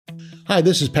Hi,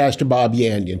 this is Pastor Bob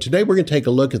Yandian. Today we're going to take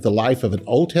a look at the life of an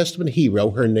Old Testament hero.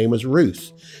 Her name was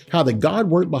Ruth. How that God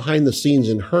worked behind the scenes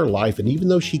in her life, and even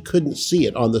though she couldn't see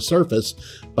it on the surface,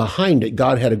 behind it,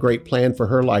 God had a great plan for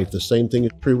her life. The same thing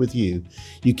is true with you.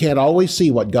 You can't always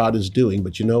see what God is doing,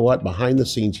 but you know what? Behind the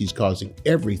scenes, He's causing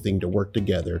everything to work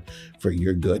together for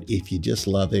your good if you just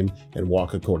love Him and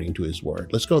walk according to His Word.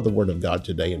 Let's go to the Word of God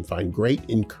today and find great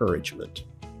encouragement.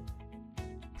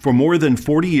 For more than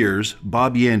 40 years,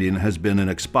 Bob Yandian has been an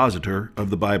expositor of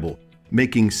the Bible,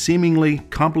 making seemingly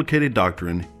complicated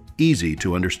doctrine easy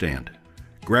to understand.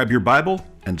 Grab your Bible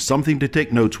and something to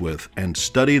take notes with and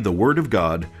study the Word of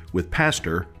God with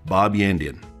Pastor Bob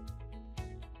Yandian.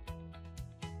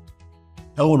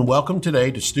 Hello and welcome today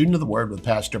to Student of the Word with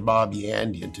Pastor Bob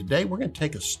Yandian. Today we're going to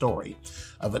take a story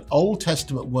of an Old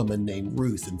Testament woman named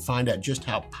Ruth and find out just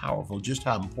how powerful, just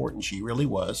how important she really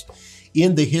was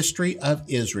in the history of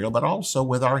Israel, but also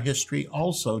with our history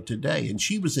also today. And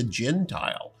she was a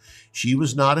Gentile. She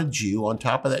was not a Jew. On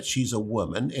top of that, she's a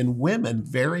woman, and women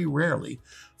very rarely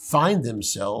find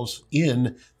themselves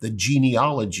in the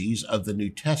genealogies of the New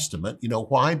Testament. You know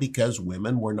why? Because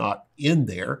women were not in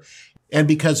there. And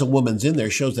because a woman's in there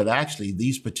shows that actually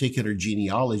these particular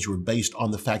genealogies were based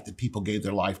on the fact that people gave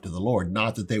their life to the Lord,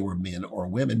 not that they were men or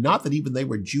women, not that even they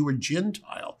were Jew or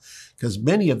Gentile, because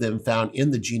many of them found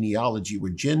in the genealogy were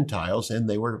Gentiles, and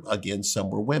they were, again, some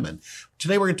were women.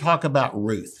 Today we're going to talk about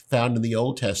Ruth, found in the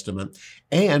Old Testament,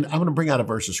 and I'm going to bring out a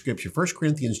verse of Scripture. 1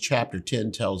 Corinthians chapter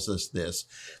 10 tells us this,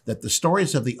 that the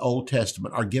stories of the Old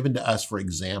Testament are given to us for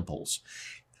examples.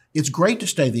 It's great to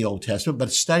study the Old Testament, but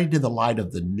it's studied in the light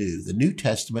of the New. The New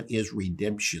Testament is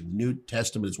redemption. The New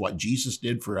Testament is what Jesus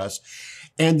did for us.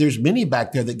 And there's many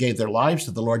back there that gave their lives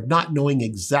to the Lord, not knowing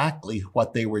exactly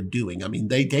what they were doing. I mean,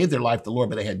 they gave their life to the Lord,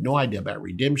 but they had no idea about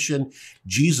redemption.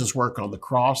 Jesus' work on the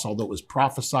cross, although it was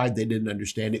prophesied, they didn't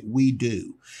understand it. We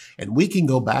do. And we can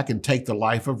go back and take the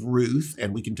life of Ruth,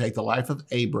 and we can take the life of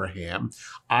Abraham,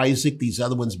 Isaac, these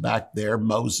other ones back there,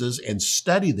 Moses, and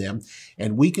study them.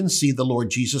 And we can see the Lord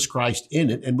Jesus Christ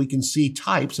in it, and we can see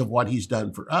types of what He's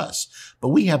done for us. But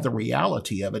we have the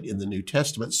reality of it in the New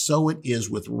Testament. So it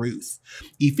is with Ruth.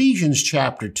 Ephesians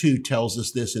chapter 2 tells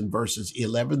us this in verses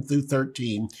 11 through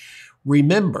 13.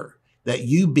 Remember that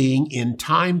you being in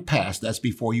time past, that's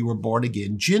before you were born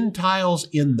again, Gentiles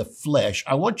in the flesh.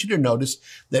 I want you to notice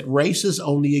that races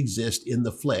only exist in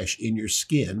the flesh, in your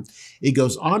skin. It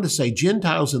goes on to say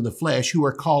Gentiles in the flesh who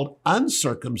are called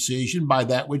uncircumcision by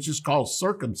that which is called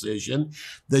circumcision.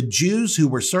 The Jews who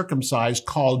were circumcised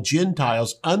called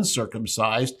Gentiles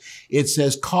uncircumcised. It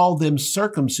says call them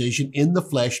circumcision in the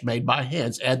flesh made by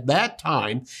hands. At that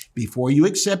time, before you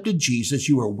accepted Jesus,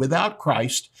 you were without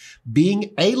Christ,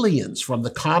 being aliens from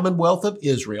the commonwealth of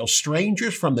Israel,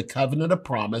 strangers from the covenant of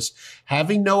promise,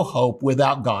 having no hope,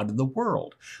 without God in the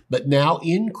world. But now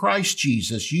in Christ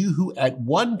Jesus, you who at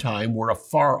one time were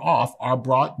afar off are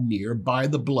brought near by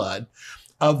the blood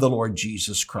of the Lord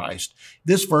Jesus Christ.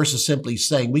 This verse is simply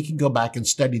saying we can go back and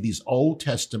study these Old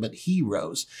Testament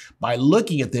heroes. By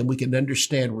looking at them, we can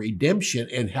understand redemption,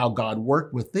 and how God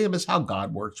worked with them is how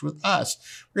God works with us.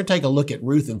 We're going to take a look at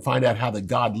Ruth and find out how that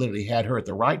God literally had her at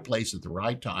the right place at the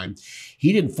right time.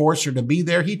 He didn't force her to be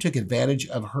there. He took advantage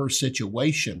of her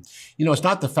situation. You know, it's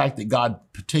not the fact that God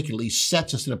particularly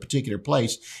sets us in a particular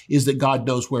place, is that God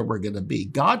knows where we're going to be.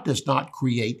 God does not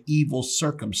create evil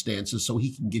circumstances so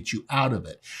He can get you out of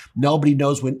it. Nobody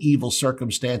knows when evil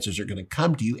circumstances are going to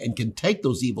come to you, and can take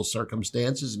those evil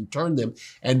circumstances and turn them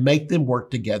and make them work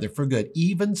together for good.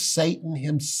 Even Satan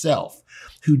himself,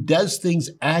 who does things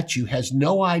at you, has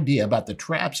no idea about the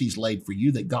traps he's laid for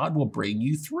you that God will bring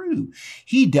you through.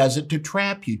 He does it to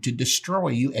trap you, to destroy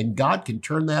you, and God can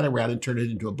turn that around and turn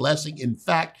it into a blessing. In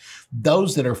fact,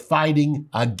 those that are fighting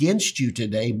against you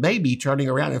today may be turning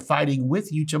around and fighting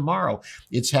with you tomorrow.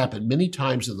 It's happened many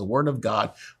times in the Word of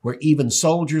God where even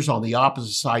soldiers on the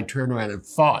opposite side turned around and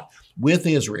fought with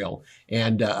Israel.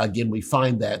 And again, we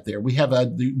find that there. We have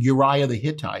Uriah the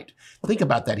Hittite. Think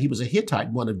about that. He was a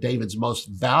Hittite, one of David's most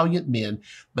valiant men,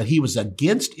 but he was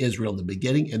against Israel in the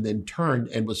beginning and then turned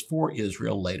and was for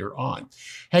Israel later on.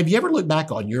 Have you ever looked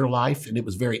back on your life and it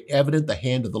was very evident the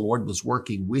hand of the Lord was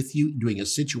working with you, doing a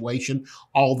situation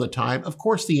all the time? Of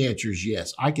course, the answer is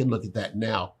yes. I can look at that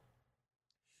now.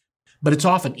 But it's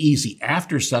often easy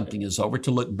after something is over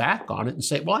to look back on it and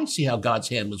say, well, I see how God's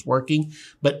hand was working.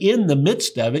 But in the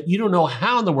midst of it, you don't know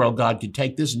how in the world God could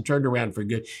take this and turn it around for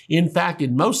good. In fact,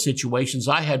 in most situations,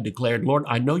 I have declared, Lord,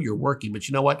 I know you're working, but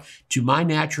you know what? To my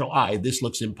natural eye, this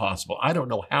looks impossible. I don't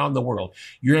know how in the world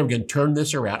you're ever going to turn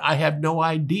this around. I have no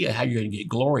idea how you're going to get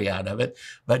glory out of it.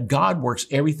 But God works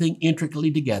everything intricately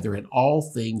together, and all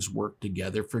things work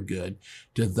together for good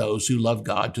to those who love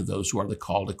God, to those who are the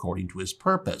called according to his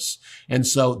purpose. And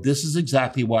so this is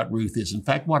exactly what Ruth is. In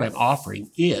fact, what I'm offering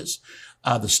is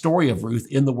the story of Ruth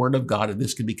in the Word of God, and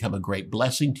this can become a great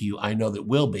blessing to you. I know that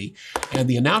will be. And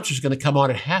the announcer is going to come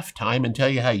on at halftime and tell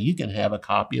you how you can have a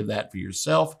copy of that for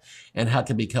yourself and how it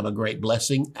can become a great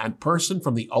blessing. A person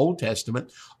from the Old Testament,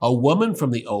 a woman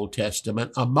from the Old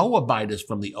Testament, a Moabitess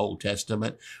from the Old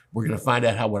Testament. We're going to find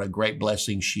out what a great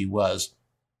blessing she was.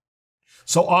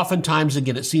 So oftentimes,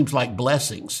 again, it seems like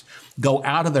blessings go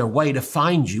out of their way to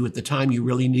find you at the time you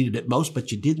really needed it most,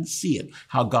 but you didn't see it,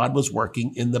 how God was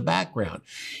working in the background.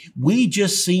 We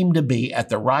just seem to be at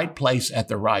the right place at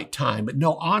the right time. But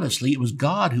no, honestly, it was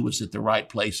God who was at the right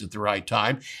place at the right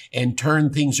time and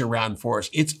turned things around for us.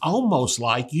 It's almost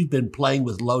like you've been playing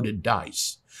with loaded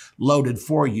dice. Loaded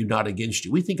for you, not against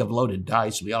you. We think of loaded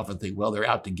dice. We often think, well, they're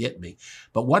out to get me.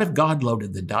 But what if God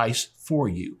loaded the dice for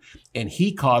you? And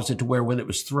he caused it to where when it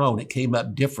was thrown, it came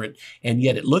up different. And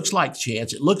yet it looks like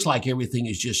chance. It looks like everything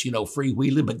is just,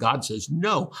 freewheeling. But God says,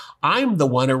 no, I'm the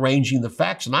one arranging the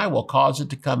facts and I will cause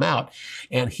it to come out.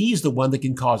 And he's the one that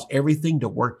can cause everything to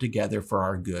work together for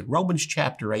our good. Romans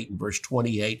chapter 8 and verse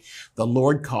 28, the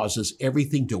Lord causes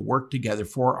everything to work together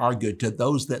for our good to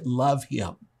those that love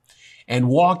him and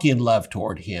walk in love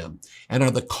toward him and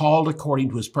are the called according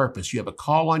to his purpose. You have a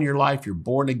call on your life. You're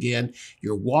born again.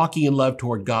 You're walking in love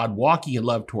toward God, walking in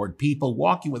love toward people,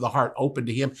 walking with a heart open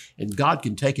to him, and God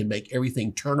can take and make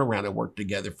everything turn around and work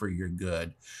together for your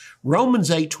good. Romans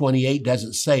 8:28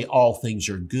 doesn't say all things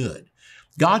are good.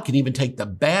 God can even take the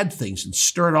bad things and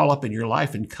stir it all up in your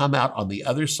life and come out on the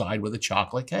other side with a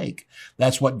chocolate cake.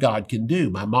 That's what God can do.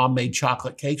 My mom made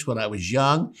chocolate cakes when I was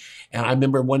young. And I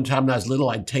remember one time when I was little,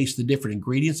 I'd taste the different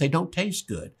ingredients. They don't taste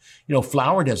good.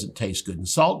 Flour doesn't taste good and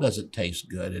salt doesn't taste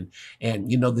good. And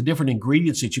the different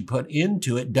ingredients that you put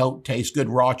into it don't taste good.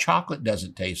 Raw chocolate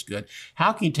doesn't taste good.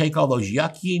 How can you take all those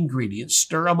yucky ingredients,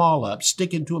 stir them all up,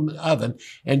 stick into an oven,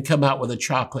 and come out with a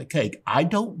chocolate cake? I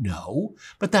don't know,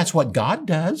 but that's what God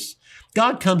does.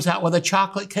 God comes out with a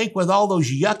chocolate cake with all those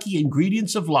yucky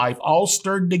ingredients of life all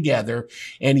stirred together,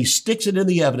 and he sticks it in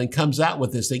the oven and comes out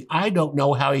with this thing. I don't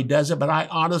know how he does it, but I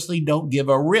honestly don't give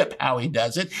a rip how he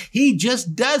does it. He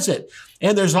just does it.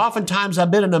 And there's oftentimes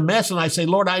I've been in a mess and I say,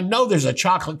 Lord, I know there's a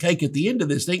chocolate cake at the end of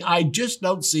this thing. I just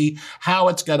don't see how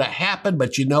it's going to happen.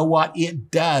 But you know what? It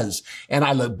does. And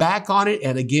I look back on it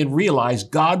and again realize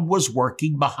God was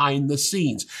working behind the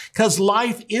scenes because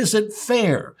life isn't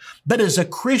fair. But as a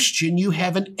Christian, you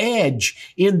have an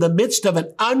edge. In the midst of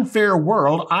an unfair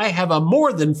world, I have a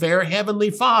more than fair Heavenly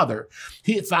Father.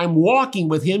 If I'm walking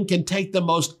with him, can take the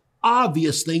most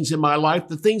obvious things in my life,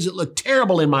 the things that look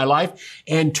terrible in my life,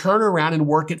 and turn around and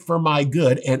work it for my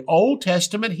good. And Old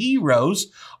Testament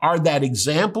heroes are that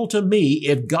example to me.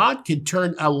 If God could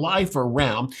turn a life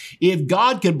around, if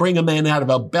God could bring a man out of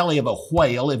a belly of a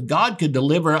whale, if God could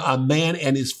deliver a man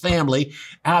and his family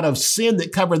out of sin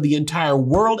that covered the entire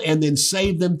world and then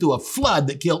save them through a flood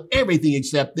that killed everything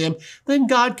except them, then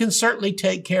God can certainly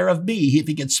take care of me. If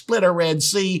he can split a Red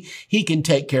Sea, he can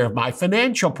take care of my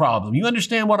financial problem. You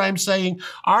understand what I'm saying?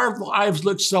 Our lives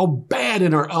look so bad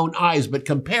in our own eyes, but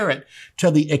compare it to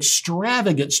the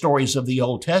extravagant stories of the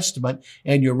Old Testament,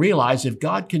 and you realize if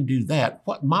God can do that,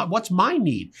 what's my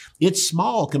need? It's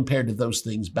small compared to those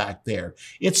things back there.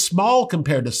 It's small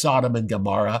compared to Sodom and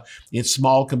Gomorrah. It's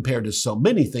small compared to so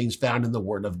many things found in the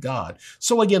Word of God.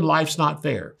 So again, life's not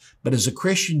fair. But as a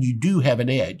Christian, you do have an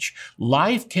edge.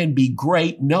 Life can be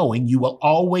great knowing you will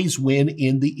always win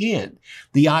in the end.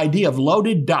 The idea of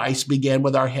loaded dice began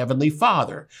with our Heavenly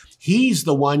Father. He's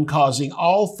the one causing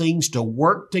all things to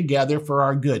work together for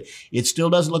our good. It still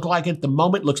doesn't look like it at the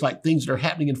moment. It looks like things that are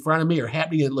happening in front of me are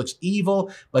happening and it looks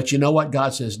evil. But you know what?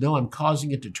 God says, no, I'm causing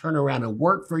it to turn around and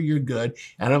work for your good.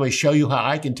 And I'm going to show you how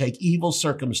I can take evil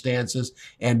circumstances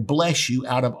and bless you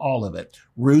out of all of it.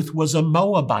 Ruth was a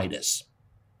Moabitess.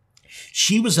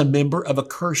 She was a member of a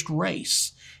cursed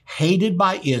race. hated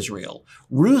by Israel.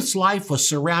 Ruth's life was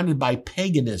surrounded by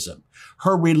paganism.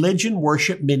 Her religion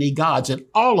worshiped many gods, and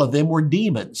all of them were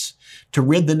demons. To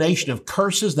rid the nation of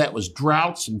curses, that was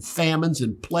droughts and famines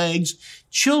and plagues,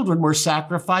 children were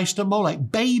sacrificed to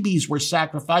Molech. Babies were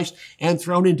sacrificed and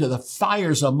thrown into the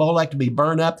fires of Molech to be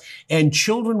burned up, and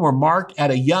children were marked at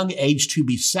a young age to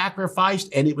be sacrificed,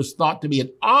 and it was thought to be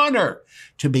an honor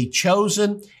to be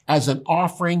chosen as an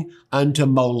offering unto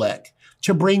Molech.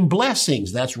 To bring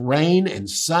blessings, that's rain and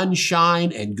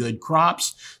sunshine and good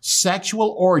crops.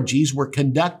 Sexual orgies were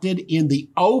conducted in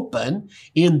the open,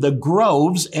 in the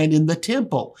groves, and in the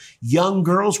temple. Young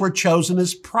girls were chosen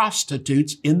as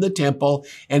prostitutes in the temple,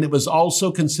 and it was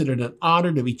also considered an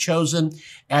honor to be chosen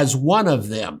as one of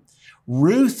them.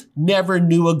 Ruth never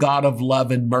knew a God of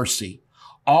love and mercy.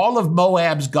 All of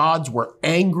Moab's gods were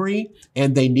angry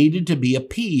and they needed to be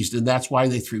appeased. And that's why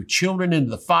they threw children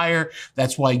into the fire.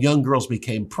 That's why young girls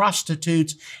became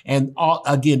prostitutes. And all,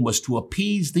 again, was to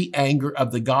appease the anger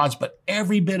of the gods. But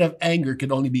every bit of anger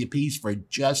could only be appeased for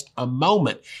just a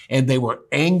moment. And they were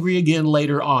angry again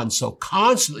later on. So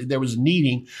constantly there was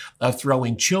needing of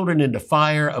throwing children into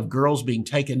fire, of girls being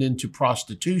taken into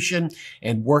prostitution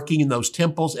and working in those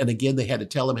temples. And again, they had to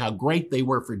tell them how great they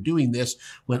were for doing this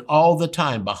when all the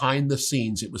time behind the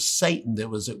scenes, it was Satan that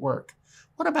was at work.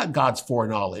 What about God's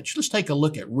foreknowledge? Let's take a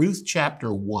look at Ruth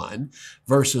chapter 1,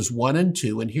 verses 1 and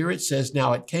 2. And here it says,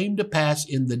 "Now it came to pass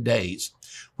in the days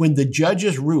when the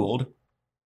judges ruled,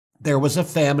 there was a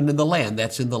famine in the land,"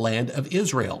 that's in the land of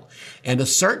Israel. "And a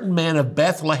certain man of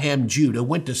Bethlehem, Judah,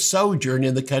 went to sojourn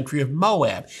in the country of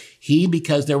Moab. He,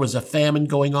 because there was a famine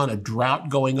going on, a drought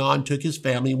going on, took his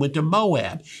family and went to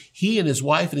Moab. He and his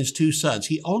wife and his 2 sons.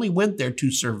 He only went there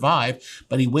to survive,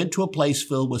 but he went to a place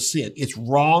filled with sin." It's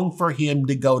wrong for him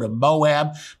to go to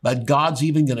Moab, but God's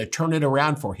even going to turn it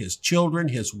around for his children,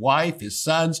 his wife, his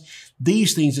sons.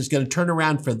 These things is going to turn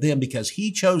around for them because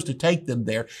he chose to take them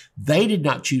there. They did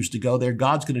not choose to go there.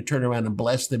 God's going to turn around and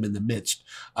bless them in the midst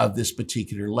of this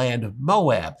particular land of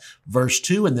Moab. Verse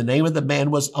 2, "And the name of the man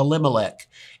was Elimelech,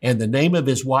 and the name of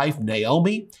his wife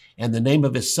Naomi, and the name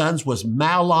of his sons was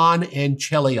Mahlon and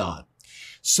Chilion.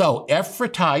 So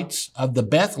Ephratites of the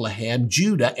Bethlehem,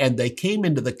 Judah, and they came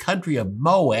into the country of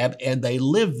Moab, and they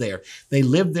lived there. They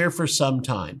lived there for some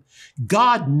time."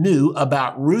 God knew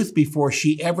about Ruth before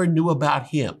she ever knew about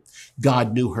him.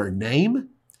 God knew her name.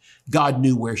 God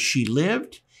knew where she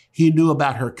lived. He knew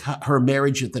about her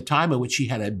marriage at the time in which she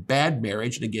had a bad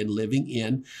marriage, and again, living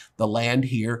in the land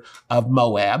here of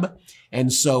Moab.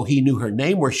 And so he knew her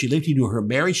name, where she lived. He knew her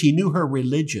marriage. He knew her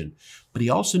religion, but he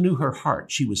also knew her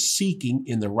heart. She was seeking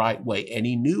in the right way, and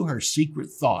he knew her secret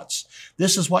thoughts.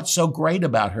 This is what's so great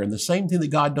about her, and the same thing that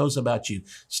God knows about you.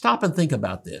 Stop and think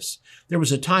about this. There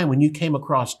was a time when you came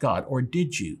across God, or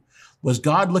did you? Was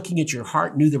God looking at your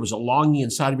heart, knew there was a longing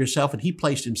inside of yourself, and he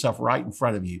placed himself right in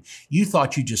front of you? You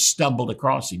thought you just stumbled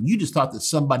across him. You just thought that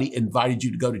somebody invited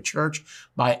you to go to church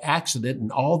by accident,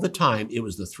 and all the time it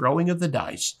was the throwing of the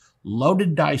dice,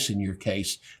 loaded dice in your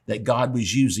case, that God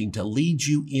was using to lead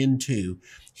you into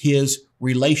his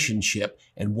relationship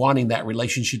and wanting that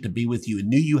relationship to be with you, and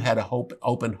knew you had a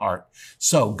open heart.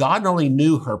 So God not only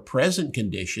knew her present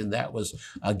condition, that was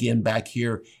again back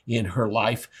here in her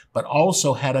life, but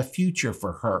also had a future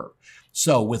for her.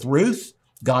 So with Ruth,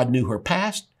 God knew her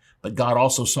past, but God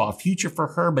also saw a future for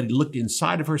her, but he looked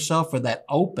inside of herself for that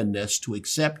openness to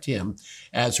accept him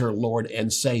as her Lord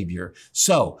and Savior.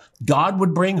 So God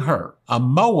would bring her, a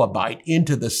Moabite,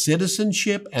 into the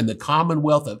citizenship and the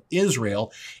commonwealth of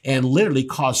Israel, and literally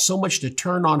cause so much to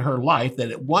turn on her life that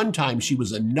at one time she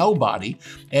was a nobody.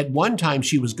 At one time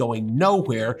she was going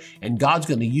nowhere, and God's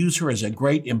going to use her as a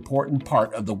great important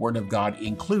part of the Word of God,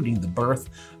 including the birth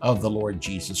of the Lord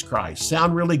Jesus Christ.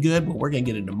 Sound really good? Well, we're going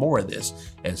to get into more of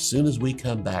this as soon as we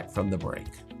come back from the break.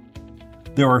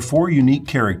 There are 4 unique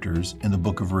characters in the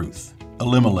book of Ruth: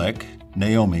 Elimelech,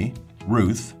 Naomi,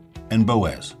 Ruth, and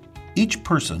Boaz. Each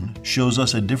person shows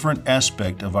us a different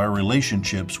aspect of our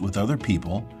relationships with other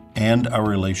people and our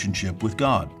relationship with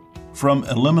God. From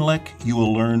Elimelech, you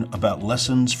will learn about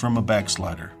lessons from a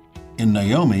backslider. In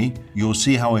Naomi, you will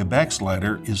see how a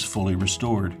backslider is fully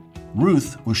restored.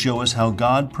 Ruth will show us how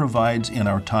God provides in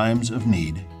our times of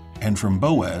need. And from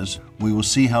Boaz, we will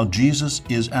see how Jesus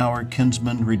is our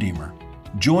kinsman redeemer.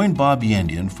 Join Bob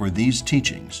Yandian for these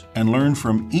teachings and learn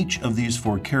from each of these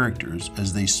 4 characters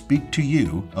as they speak to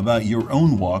you about your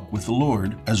own walk with the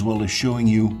Lord, as well as showing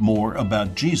you more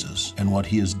about Jesus and what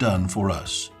he has done for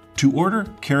us. To order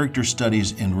character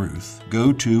studies in Ruth,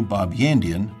 go to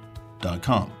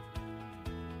bobyandian.com.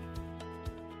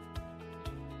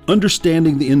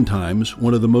 Understanding the end times,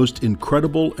 one of the most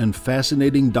incredible and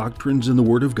fascinating doctrines in the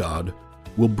Word of God,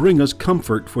 will bring us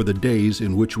comfort for the days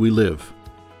in which we live.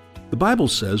 The Bible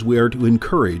says we are to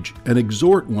encourage and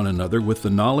exhort one another with the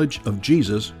knowledge of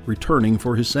Jesus returning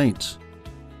for His saints.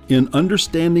 In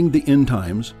Understanding the End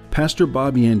Times, Pastor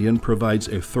Bob Yandian provides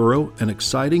a thorough and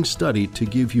exciting study to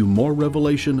give you more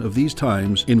revelation of these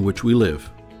times in which we live.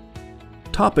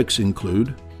 Topics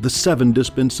include the 7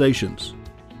 dispensations,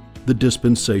 the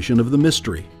dispensation of the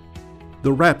mystery,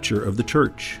 the rapture of the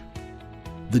church,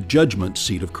 the judgment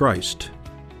seat of Christ,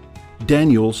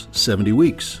 Daniel's 70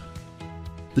 weeks,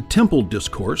 the temple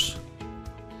discourse,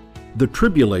 the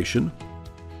tribulation,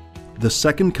 the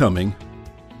second coming,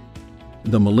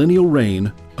 the millennial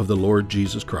reign of the Lord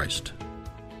Jesus Christ.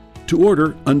 To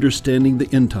order Understanding the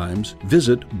End Times,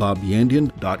 visit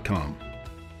bobyandian.com.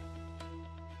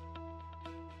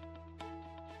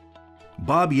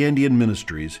 Bob Yandian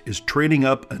Ministries is training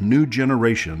up a new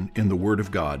generation in the Word of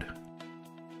God.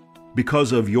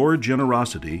 Because of your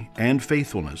generosity and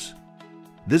faithfulness,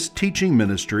 this teaching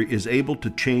ministry is able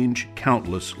to change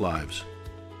countless lives.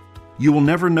 You will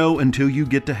never know until you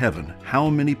get to heaven how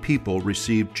many people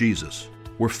received Jesus,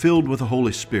 were filled with the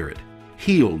Holy Spirit,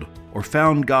 healed, or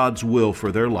found God's will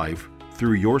for their life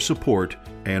through your support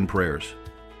and prayers.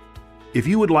 If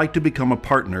you would like to become a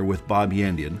partner with Bob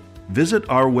Yandian, visit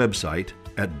our website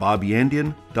at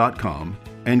bobyandian.com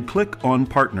and click on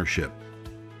Partnership.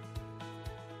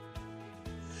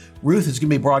 Ruth is going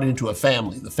to be brought into a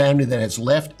family, the family that has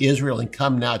left Israel and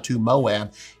come now to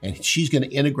Moab, and she's going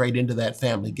to integrate into that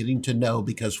family, getting to know,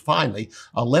 because finally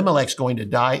Elimelech's going to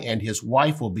die and his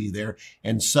wife will be there,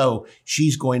 and so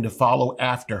she's going to follow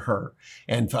after her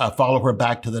and follow her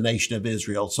back to the nation of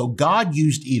Israel. So God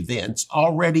used events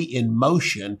already in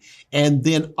motion and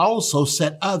then also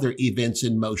set other events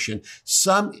in motion.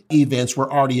 Some events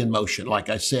were already in motion, like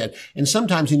I said, and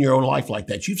sometimes in your own life like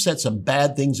that, you've set some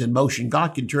bad things in motion.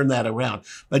 God can turn that around.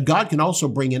 But God can also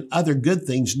bring in other good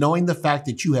things, knowing the fact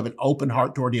that you have an open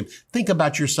heart toward Him. Think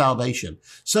about your salvation.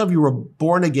 Some of you were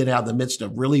born again out of the midst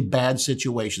of really bad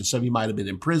situations. Some of you might have been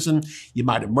in prison. You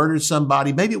might have murdered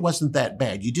somebody. Maybe it wasn't that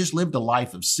bad. You just lived a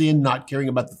life of sin, not caring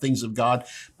about the things of God.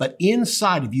 But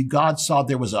inside of you, God saw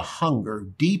there was a hunger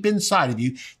deep inside of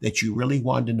you that you really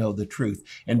wanted to know the truth.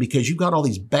 And because you got all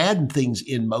these bad things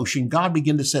in motion, God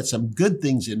began to set some good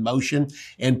things in motion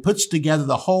and puts together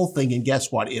the whole thing. And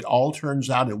guess what? It all turns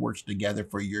out and works together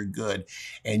for your good.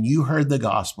 And you heard the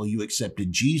gospel. You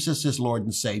accepted Jesus as Lord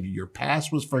and Savior. Your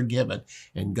past was forgiven.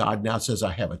 And God now says,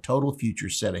 I have a total future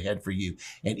set ahead for you.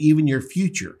 And even your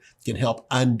future can help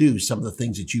undo some of the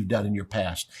things that you've done in your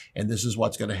past. And this is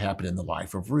what's going to happen in the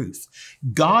life of Ruth.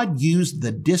 God used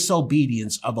the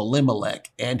disobedience of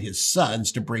Elimelech and his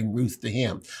sons to bring Ruth to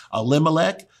him.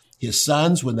 Elimelech, his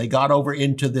sons, when they got over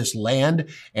into this land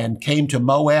and came to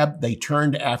Moab, they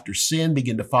turned after sin,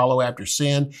 began to follow after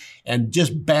sin, and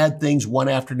just bad things one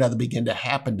after another began to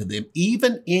happen to them.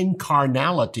 Even in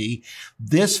carnality,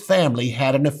 this family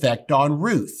had an effect on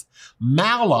Ruth.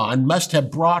 Mahlon must have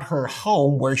brought her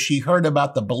home where she heard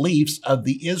about the beliefs of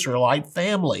the Israelite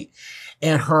family.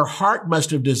 And her heart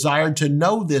must have desired to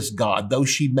know this God, though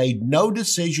she made no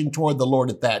decision toward the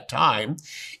Lord at that time.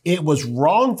 It was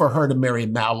wrong for her to marry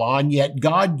Mahlon, yet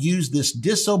God used this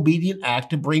disobedient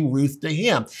act to bring Ruth to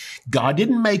him. God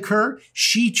didn't make her,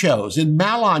 she chose, and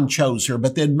Mahlon chose her,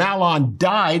 but then Mahlon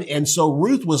died, and so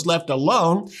Ruth was left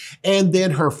alone, and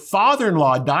then her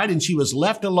father-in-law died, and she was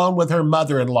left alone with her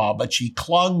mother-in-law, but she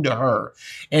clung to her,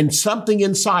 and something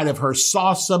inside of her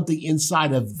saw something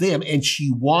inside of them, and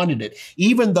she wanted it.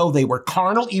 Even though they were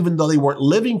carnal, even though they weren't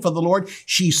living for the Lord,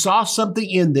 she saw something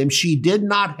in them she did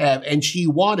not have, and she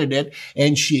wanted it,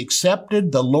 and she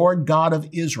accepted the Lord God of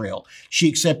Israel. She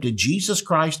accepted Jesus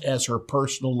Christ as her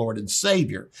personal Lord and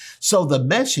Savior. So the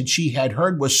message she had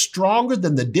heard was stronger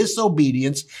than the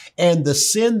disobedience and the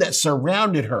sin that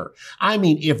surrounded her. I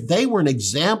mean, if they were an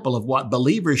example of what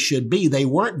believers should be, they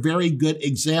weren't very good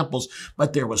examples,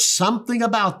 but there was something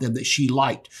about them that she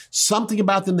liked, something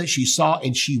about them that she saw,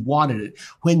 and she wanted it.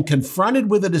 When confronted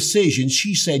with a decision,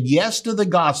 she said yes to the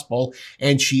gospel,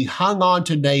 and she hung on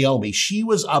to Naomi. She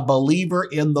was a believer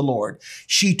in the Lord.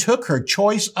 She took her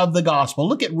choice of the gospel.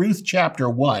 Look at Ruth chapter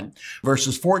 1,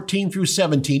 verses 14 through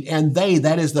 17. And they,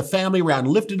 that is the family around,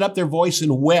 lifted up their voice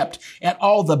and wept at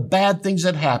all the bad things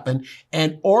that happened.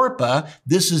 And Orpah,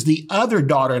 this is the other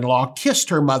daughter-in-law,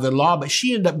 kissed her mother-in-law, but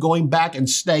she ended up going back and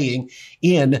staying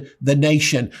in the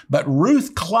nation. But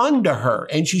Ruth clung to her,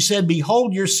 and she said,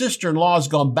 behold, your sister sister-in-law has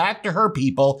gone back to her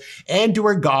people and to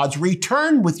her gods.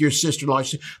 Return with your sister-in-law.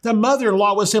 The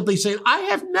mother-in-law was simply saying, I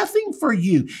have nothing for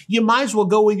you. You might as well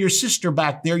go with your sister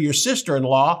back there, your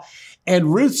sister-in-law.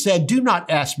 And Ruth said, do not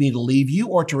ask me to leave you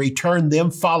or to return them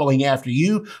following after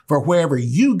you, for wherever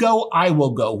you go, I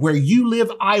will go. Where you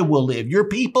live, I will live. Your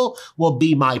people will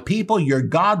be my people. Your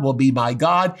God will be my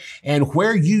God. And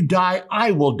where you die, I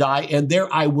will die, and there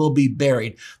I will be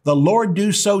buried. The Lord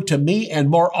do so to me and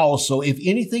more also, if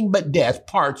anything but death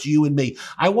parts you and me.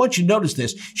 I want you to notice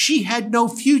this. She had no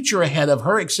future ahead of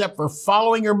her except for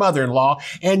following her mother-in-law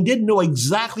and didn't know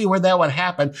exactly where that would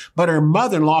happen. But her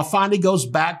mother-in-law finally goes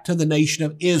back to the nation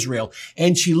of Israel.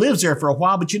 And she lives there for a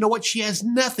while, but you know what? She has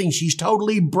nothing. She's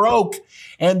totally broke.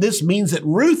 And this means that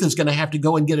Ruth is going to have to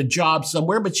go and get a job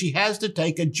somewhere, but she has to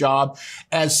take a job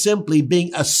as simply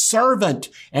being a servant.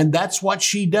 And that's what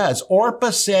she does. Orpah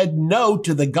said no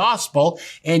to the gospel,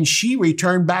 and she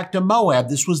returned back to Moab.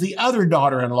 This was the other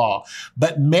daughter-in-law,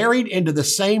 but married into the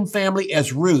same family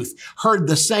as Ruth, heard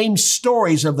the same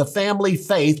stories of the family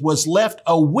faith, was left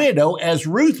a widow as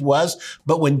Ruth was,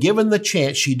 but when given the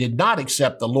chance, she did not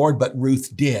accept the Lord, but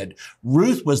Ruth did.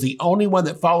 Ruth was the only one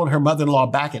that followed her mother-in-law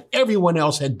back, and everyone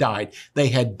else had died. They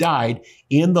had died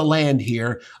in the land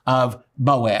here of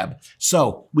Moab.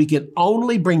 So we can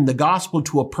only bring the gospel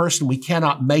to a person. We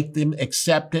cannot make them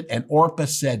accept it. And Orpah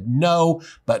said no,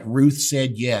 but Ruth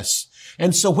said yes.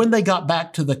 And so when they got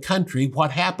back to the country,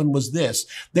 what happened was this.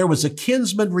 There was a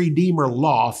kinsman redeemer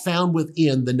law found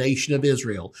within the nation of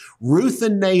Israel. Ruth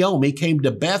and Naomi came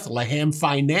to Bethlehem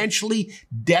financially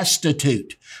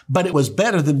destitute, but it was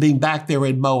better than being back there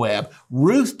in Moab.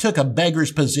 Ruth took a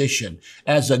beggar's position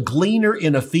as a gleaner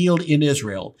in a field in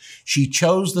Israel. She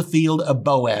chose the field of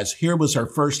Boaz. Here was her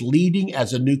first leading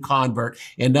as a new convert.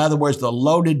 In other words, the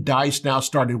loaded dice now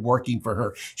started working for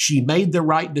her. She made the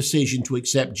right decision to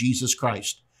accept Jesus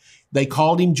Christ. They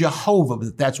called him Jehovah,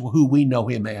 but that's who we know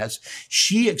him as.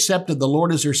 She accepted the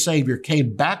Lord as her Savior,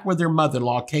 came back with her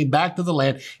mother-in-law, came back to the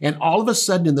land, and all of a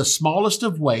sudden, in the smallest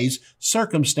of ways,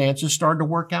 circumstances started to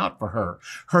work out for her.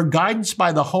 Her guidance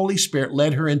by the Holy Spirit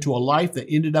led her into a life that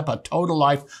ended up a total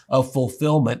life of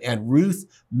fulfillment, and Ruth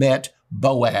met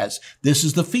Boaz. This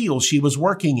is the field she was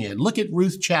working in. Look at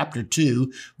Ruth chapter 2,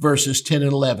 verses 10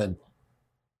 and 11.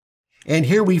 And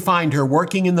here we find her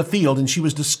working in the field, and she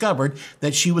was discovered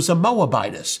that she was a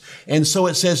Moabitess. And so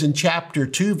it says in chapter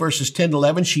 2, verses 10 to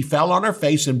 11, she fell on her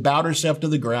face and bowed herself to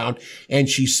the ground. And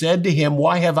she said to him,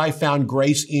 why have I found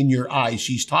grace in your eyes?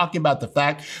 She's talking about the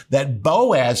fact that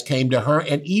Boaz came to her,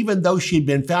 and even though she'd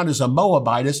been found as a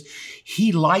Moabitess,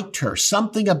 he liked her.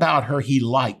 Something about her he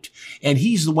liked. And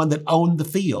he's the one that owned the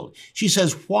field. She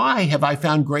says, why have I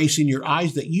found grace in your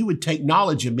eyes that you would take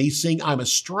knowledge of me, seeing I'm a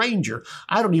stranger?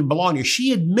 I don't even belong here.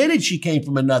 She admitted she came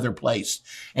from another place.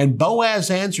 And Boaz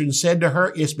answered and said to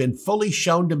her, it's been fully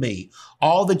shown to me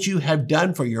all that you have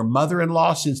done for your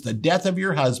mother-in-law since the death of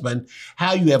your husband,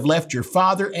 how you have left your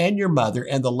father and your mother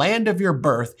and the land of your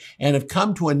birth and have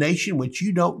come to a nation which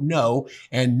you don't know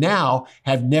and now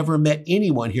have never met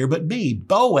anyone here but me.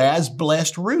 Boaz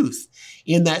blessed Ruth.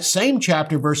 In that same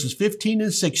chapter, verses 15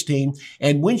 and 16,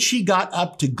 and when she got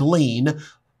up to glean,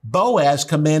 Boaz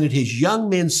commanded his young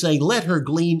men, saying, let her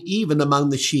glean even among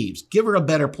the sheaves. Give her a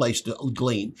better place to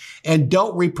glean, and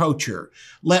don't reproach her.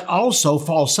 Let also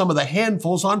fall some of the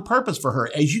handfuls on purpose for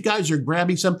her. As you guys are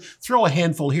grabbing some, throw a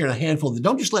handful here and a handful there.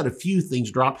 Don't just let a few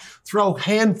things drop. Throw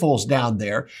handfuls down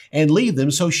there and leave them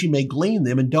so she may glean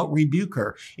them, and don't rebuke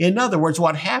her. In other words,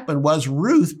 what happened was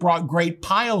Ruth brought great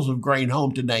piles of grain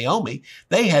home to Naomi.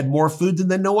 They had more food than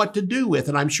they know what to do with.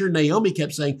 And I'm sure Naomi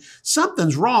kept saying,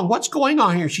 something's wrong. What's going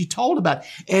on here? She told about it.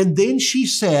 And then she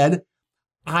said,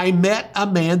 I met a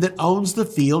man that owns the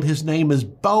field. His name is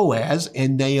Boaz.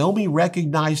 And Naomi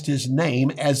recognized his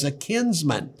name as a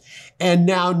kinsman and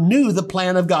now knew the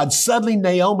plan of God. Suddenly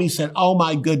Naomi said, oh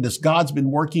my goodness, God's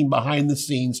been working behind the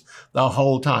scenes the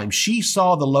whole time. She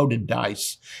saw the loaded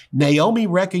dice. Naomi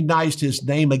recognized his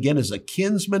name again as a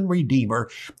kinsman redeemer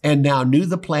and now knew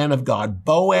the plan of God.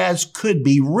 Boaz could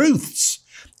be Ruth's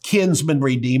kinsman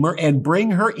redeemer and bring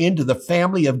her into the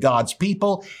family of God's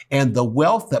people, and the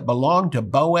wealth that belonged to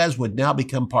Boaz would now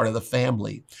become part of the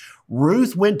family.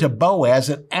 Ruth went to Boaz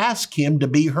and asked him to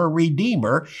be her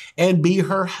redeemer and be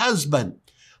her husband.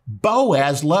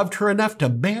 Boaz loved her enough to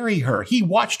marry her. He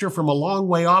watched her from a long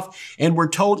way off, and we're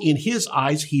told in his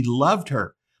eyes he loved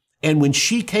her. And when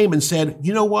she came and said,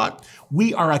 you know what?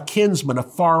 We are a kinsman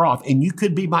afar off, and you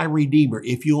could be my redeemer.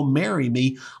 If you'll marry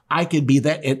me, I could be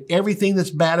that, and everything that's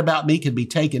bad about me could be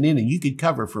taken in, and you could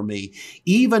cover for me.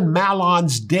 Even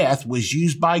Mahlon's death was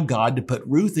used by God to put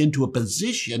Ruth into a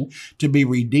position to be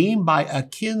redeemed by a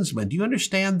kinsman. Do you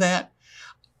understand that?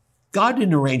 God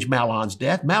didn't arrange Mahlon's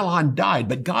death. Mahlon died,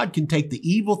 but God can take the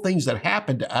evil things that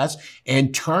happened to us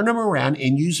and turn them around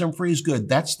and use them for his good.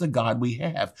 That's the God we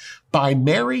have. By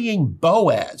marrying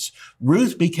Boaz,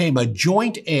 Ruth became a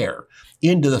joint heir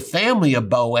into the family of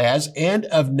Boaz and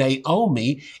of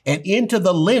Naomi and into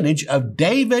the lineage of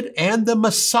David and the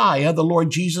Messiah, the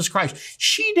Lord Jesus Christ.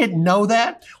 She didn't know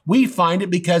that. We find it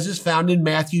because it's found in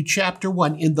Matthew chapter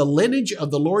 1. In the lineage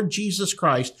of the Lord Jesus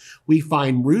Christ, we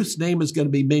find Ruth's name is going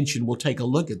to be mentioned. We'll take a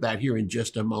look at that here in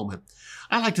just a moment.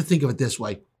 I like to think of it this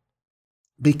way.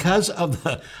 Because of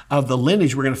the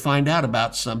lineage, we're going to find out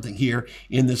about something here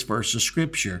in this verse of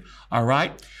scripture. All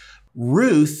right.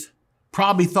 Ruth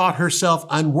probably thought herself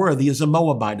unworthy as a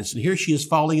Moabitess. And here she is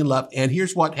falling in love. And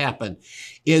here's what happened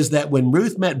is that when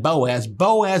Ruth met Boaz,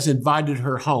 Boaz invited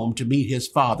her home to meet his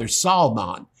father,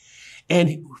 Salmon.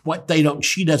 And what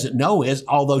she doesn't know is,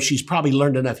 although she's probably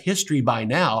learned enough history by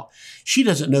now, she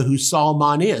doesn't know who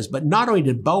Salmon is. But not only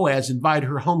did Boaz invite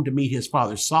her home to meet his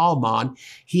father, Salmon,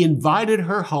 he invited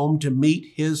her home to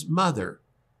meet his mother,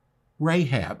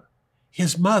 Rahab.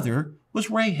 His mother was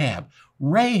Rahab.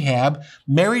 Rahab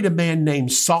married a man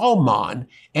named Salmon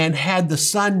and had the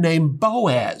son named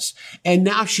Boaz. And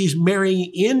now she's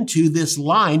marrying into this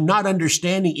line, not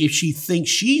understanding if she thinks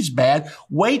she's bad.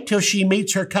 Wait till she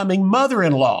meets her coming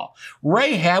mother-in-law.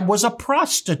 Rahab was a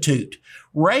prostitute.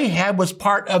 Rahab was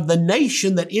part of the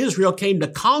nation that Israel came to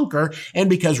conquer. And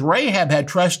because Rahab had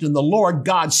trust in the Lord,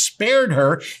 God spared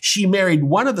her. She married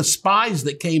one of the spies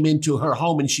that came into her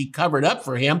home and she covered up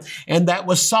for him. And that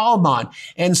was Salmon.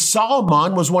 And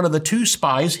Salmon was one of the two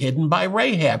spies hidden by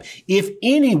Rahab. If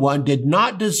anyone did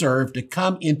not deserve to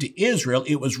come into Israel,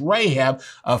 it was Rahab,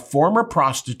 a former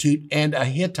prostitute and a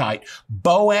Hittite.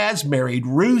 Boaz married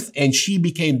Ruth and she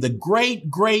became the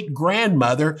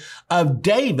great-great-grandmother of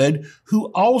David, who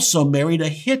also married a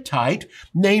Hittite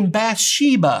named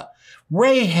Bathsheba.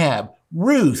 Rahab,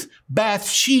 Ruth,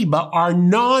 Bathsheba are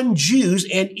non-Jews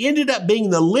and ended up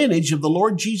being the lineage of the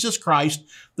Lord Jesus Christ,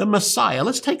 the Messiah.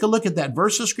 Let's take a look at that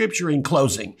verse of scripture in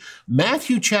closing.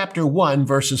 Matthew chapter 1,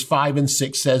 verses 5 and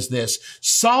 6 says this,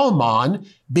 Salmon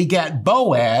begat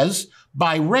Boaz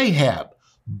by Rahab.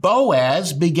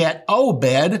 Boaz begat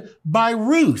Obed by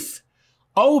Ruth.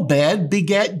 Obed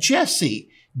begat Jesse.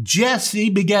 Jesse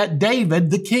begat David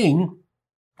the king,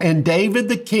 and David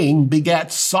the king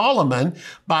begat Solomon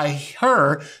by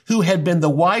her who had been the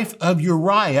wife of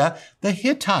Uriah the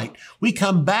Hittite. We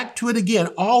come back to it again.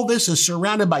 All this is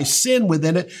surrounded by sin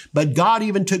within it, but God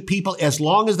even took people as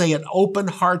long as they had open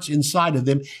hearts inside of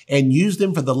them and used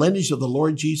them for the lineage of the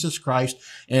Lord Jesus Christ.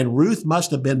 And Ruth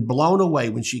must have been blown away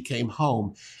when she came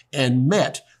home and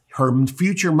met her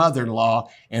future mother-in-law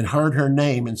and heard her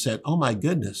name and said, oh my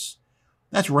goodness,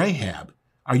 that's Rahab.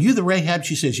 Are you the Rahab?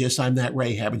 She says, yes, I'm that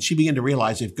Rahab. And she began to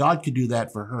realize if God could do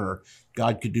that for her,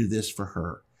 God could do this for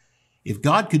her. If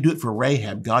God could do it for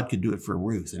Rahab, God could do it for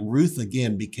Ruth. And Ruth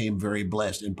again became very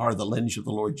blessed and part of the lineage of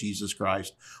the Lord Jesus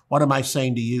Christ. What am I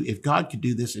saying to you? If God could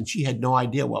do this and she had no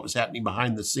idea what was happening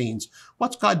behind the scenes,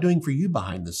 what's God doing for you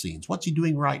behind the scenes? What's he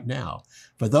doing right now?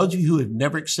 For those of you who have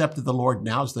never accepted the Lord,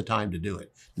 now's the time to do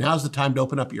it. Now's the time to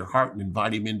open up your heart and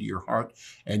invite him into your heart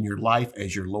and your life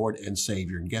as your Lord and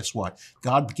Savior. And guess what?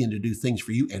 God began to do things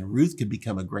for you, and Ruth could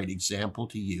become a great example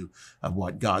to you of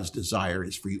what God's desire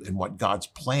is for you and what God's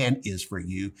plan is for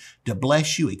you to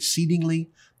bless you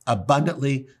exceedingly,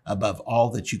 abundantly, above all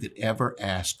that you could ever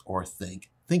ask or think.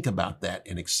 Think about that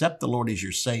and accept the Lord as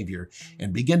your Savior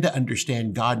and begin to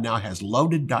understand God now has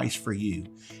loaded dice for you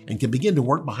and can begin to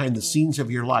work behind the scenes of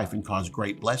your life and cause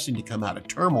great blessing to come out of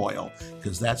turmoil,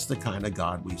 because that's the kind of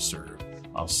God we serve.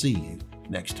 I'll see you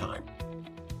next time.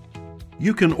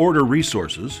 You can order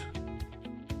resources,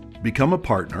 become a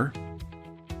partner,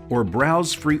 or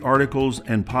browse free articles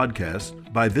and podcasts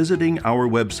by visiting our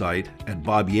website at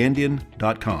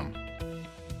bobyandian.com.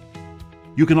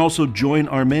 You can also join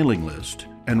our mailing list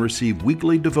and receive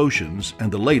weekly devotions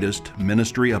and the latest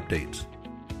ministry updates.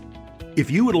 If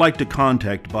you would like to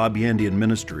contact Bob Yandian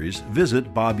Ministries,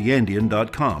 visit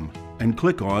bobyandian.com and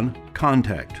click on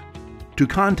Contact. To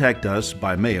contact us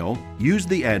by mail, use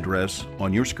the address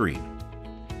on your screen.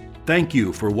 Thank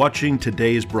you for watching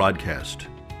today's broadcast.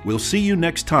 We'll see you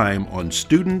next time on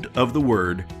Student of the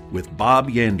Word with Bob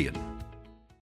Yandian.